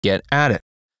get at it.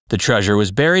 The treasure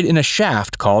was buried in a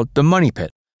shaft called the Money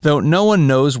Pit, though no one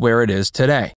knows where it is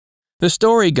today. The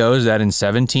story goes that in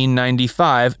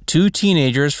 1795, two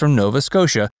teenagers from Nova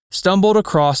Scotia stumbled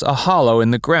across a hollow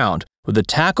in the ground with a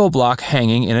tackle block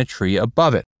hanging in a tree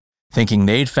above it. Thinking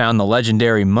they'd found the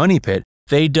legendary Money Pit,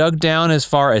 they dug down as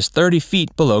far as 30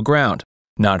 feet below ground.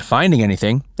 Not finding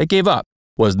anything, they gave up.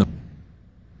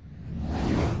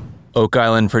 Oak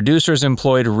Island producers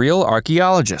employed real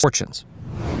archaeologists. Fortunes.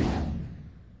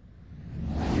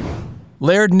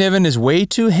 Laird Niven is way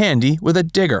too handy with a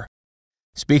digger.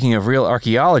 Speaking of real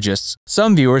archaeologists,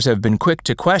 some viewers have been quick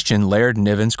to question Laird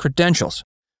Niven's credentials.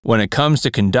 When it comes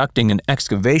to conducting an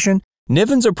excavation,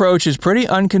 Niven's approach is pretty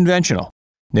unconventional.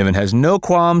 Niven has no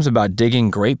qualms about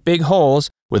digging great big holes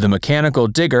with a mechanical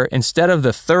digger instead of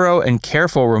the thorough and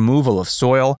careful removal of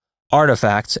soil,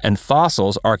 artifacts, and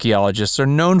fossils archaeologists are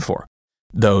known for.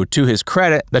 Though, to his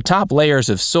credit, the top layers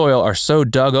of soil are so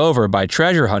dug over by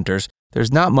treasure hunters,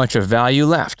 there's not much of value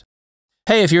left.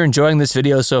 Hey, if you're enjoying this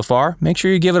video so far, make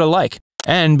sure you give it a like,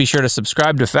 and be sure to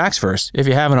subscribe to Facts First if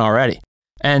you haven't already.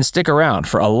 And stick around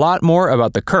for a lot more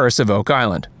about the curse of Oak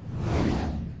Island.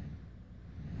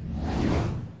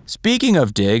 Speaking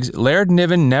of digs, Laird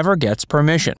Niven never gets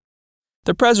permission.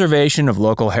 The preservation of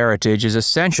local heritage is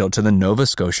essential to the Nova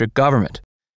Scotia government.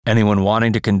 Anyone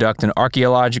wanting to conduct an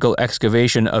archaeological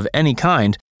excavation of any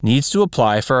kind needs to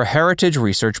apply for a heritage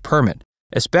research permit,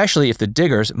 especially if the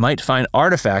diggers might find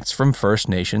artifacts from First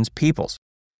Nations peoples.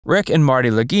 Rick and Marty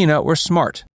Lagina were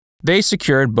smart. They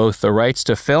secured both the rights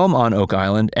to film on Oak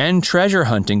Island and treasure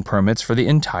hunting permits for the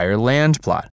entire land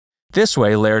plot. This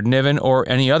way, Laird Niven or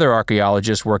any other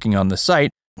archaeologist working on the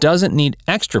site doesn't need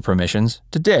extra permissions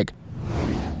to dig.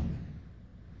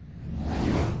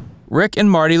 Rick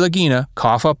and Marty Lagina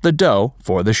cough up the dough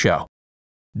for the show.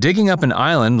 Digging up an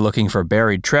island looking for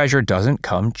buried treasure doesn't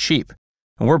come cheap.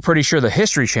 And we're pretty sure the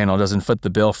History Channel doesn't foot the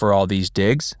bill for all these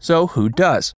digs, so who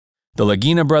does? The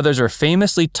Lagina brothers are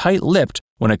famously tight-lipped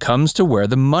when it comes to where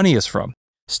the money is from.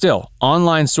 Still,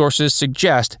 online sources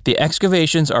suggest the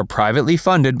excavations are privately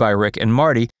funded by Rick and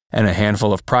Marty and a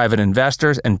handful of private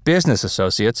investors and business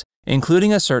associates,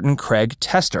 including a certain Craig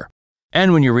Tester.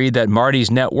 And when you read that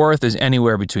Marty's net worth is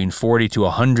anywhere between $40 to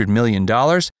 $100 million,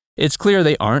 it's clear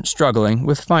they aren't struggling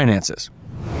with finances.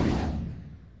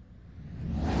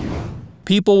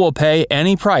 People will pay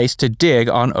any price to dig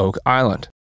on Oak Island.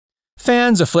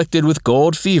 Fans afflicted with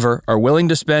gold fever are willing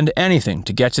to spend anything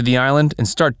to get to the island and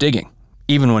start digging,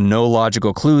 even when no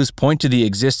logical clues point to the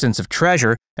existence of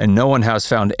treasure and no one has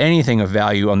found anything of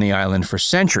value on the island for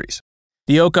centuries.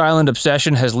 The Oak Island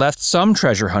obsession has left some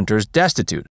treasure hunters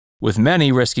destitute, with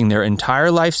many risking their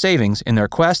entire life savings in their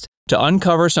quest to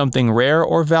uncover something rare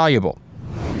or valuable.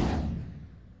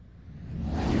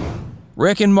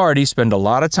 Rick and Marty spend a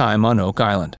lot of time on Oak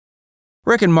Island.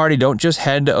 Rick and Marty don't just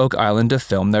head to Oak Island to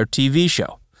film their TV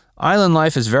show. Island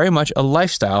life is very much a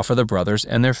lifestyle for the brothers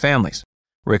and their families.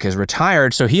 Rick is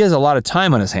retired, so he has a lot of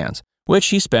time on his hands, which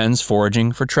he spends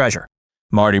foraging for treasure.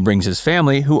 Marty brings his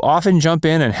family, who often jump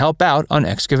in and help out on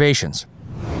excavations.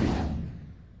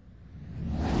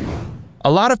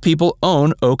 A lot of people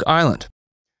own Oak Island.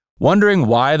 Wondering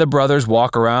why the brothers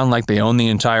walk around like they own the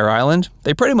entire island?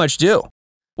 They pretty much do.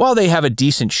 While they have a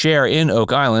decent share in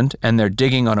Oak Island, and their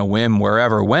digging on a whim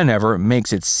wherever, whenever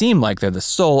makes it seem like they're the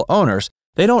sole owners,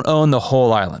 they don't own the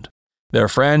whole island. Their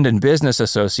friend and business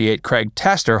associate Craig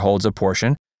Tester holds a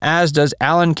portion, as does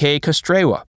Alan K.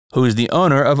 Kostrewa, who is the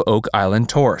owner of Oak Island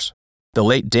Tours. The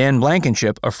late Dan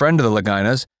Blankenship, a friend of the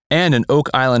Laginas and an Oak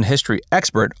Island history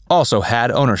expert, also had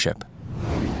ownership.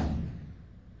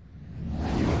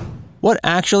 What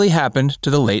actually happened to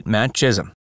the late Matt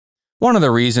Chisholm? One of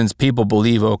the reasons people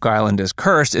believe Oak Island is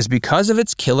cursed is because of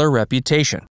its killer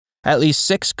reputation. At least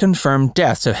 6 confirmed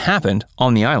deaths have happened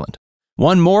on the island.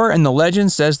 One more, and the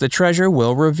legend says the treasure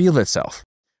will reveal itself.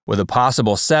 With a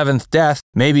possible 7th death,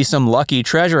 maybe some lucky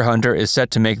treasure hunter is set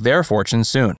to make their fortune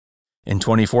soon. In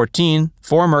 2014,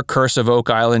 former Curse of Oak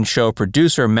Island show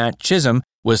producer Matt Chisholm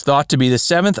was thought to be the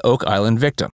 7th Oak Island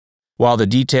victim. While the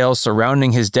details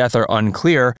surrounding his death are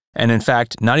unclear, and in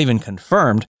fact not even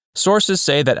confirmed, sources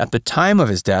say that at the time of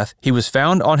his death, he was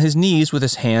found on his knees with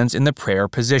his hands in the prayer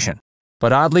position.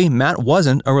 But oddly, Matt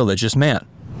wasn't a religious man.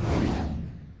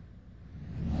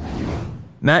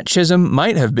 Matt Chisholm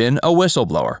might have been a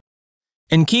whistleblower.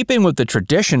 In keeping with the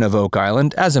tradition of Oak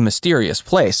Island as a mysterious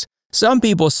place, some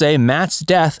people say Matt's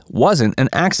death wasn't an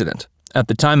accident. At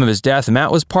the time of his death,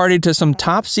 Matt was party to some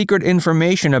top-secret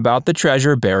information about the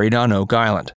treasure buried on Oak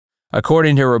Island.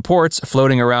 According to reports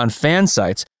floating around fan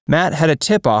sites, Matt had a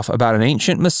tip-off about an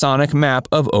ancient Masonic map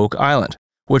of Oak Island,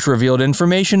 which revealed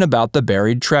information about the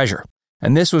buried treasure.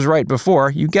 and this was right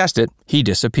before, you guessed it, he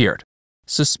disappeared.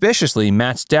 Suspiciously,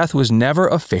 Matt's death was never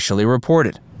officially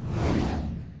reported.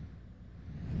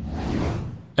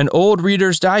 An old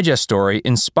Reader's Digest story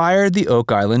inspired the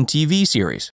Oak Island TV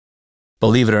series.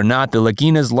 Believe it or not, the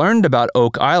Laginas learned about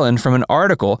Oak Island from an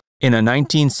article in a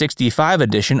 1965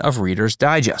 edition of Reader's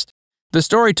Digest. The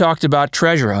story talked about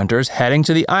treasure hunters heading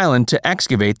to the island to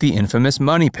excavate the infamous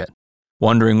money pit.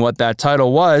 Wondering what that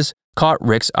title was caught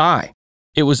Rick's eye.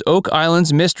 It was Oak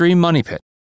Island's Mystery Money Pit.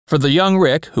 For the young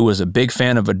Rick, who was a big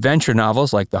fan of adventure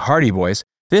novels like the Hardy Boys,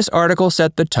 this article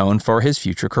set the tone for his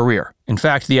future career. In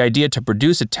fact, the idea to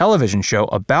produce a television show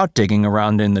about digging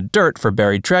around in the dirt for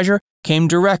buried treasure came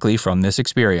directly from this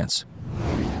experience.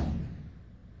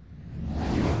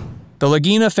 The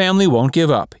Lagina family won't give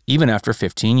up, even after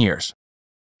 15 years.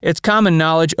 It's common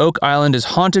knowledge Oak Island is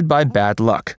haunted by bad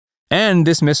luck, and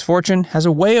this misfortune has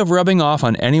a way of rubbing off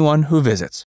on anyone who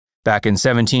visits. Back in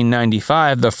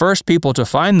 1795, the first people to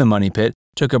find the money pit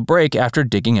took a break after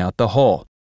digging out the hole.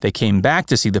 They came back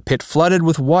to see the pit flooded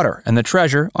with water and the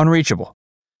treasure unreachable.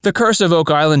 The curse of Oak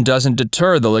Island doesn't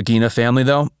deter the Lagina family,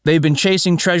 though. They've been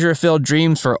chasing treasure-filled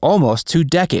dreams for almost 2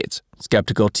 decades.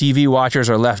 Skeptical TV watchers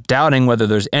are left doubting whether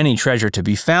there's any treasure to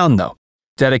be found, though.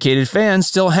 Dedicated fans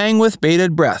still hang with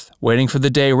bated breath, waiting for the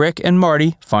day Rick and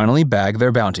Marty finally bag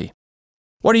their bounty.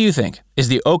 What do you think? Is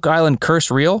the Oak Island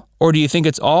curse real, or do you think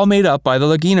it's all made up by the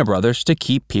Lagina brothers to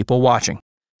keep people watching?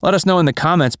 Let us know in the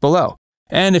comments below.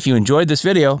 And if you enjoyed this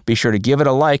video, be sure to give it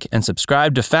a like and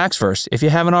subscribe to Facts First if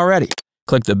you haven't already.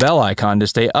 Click the bell icon to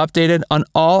stay updated on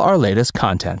all our latest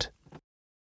content.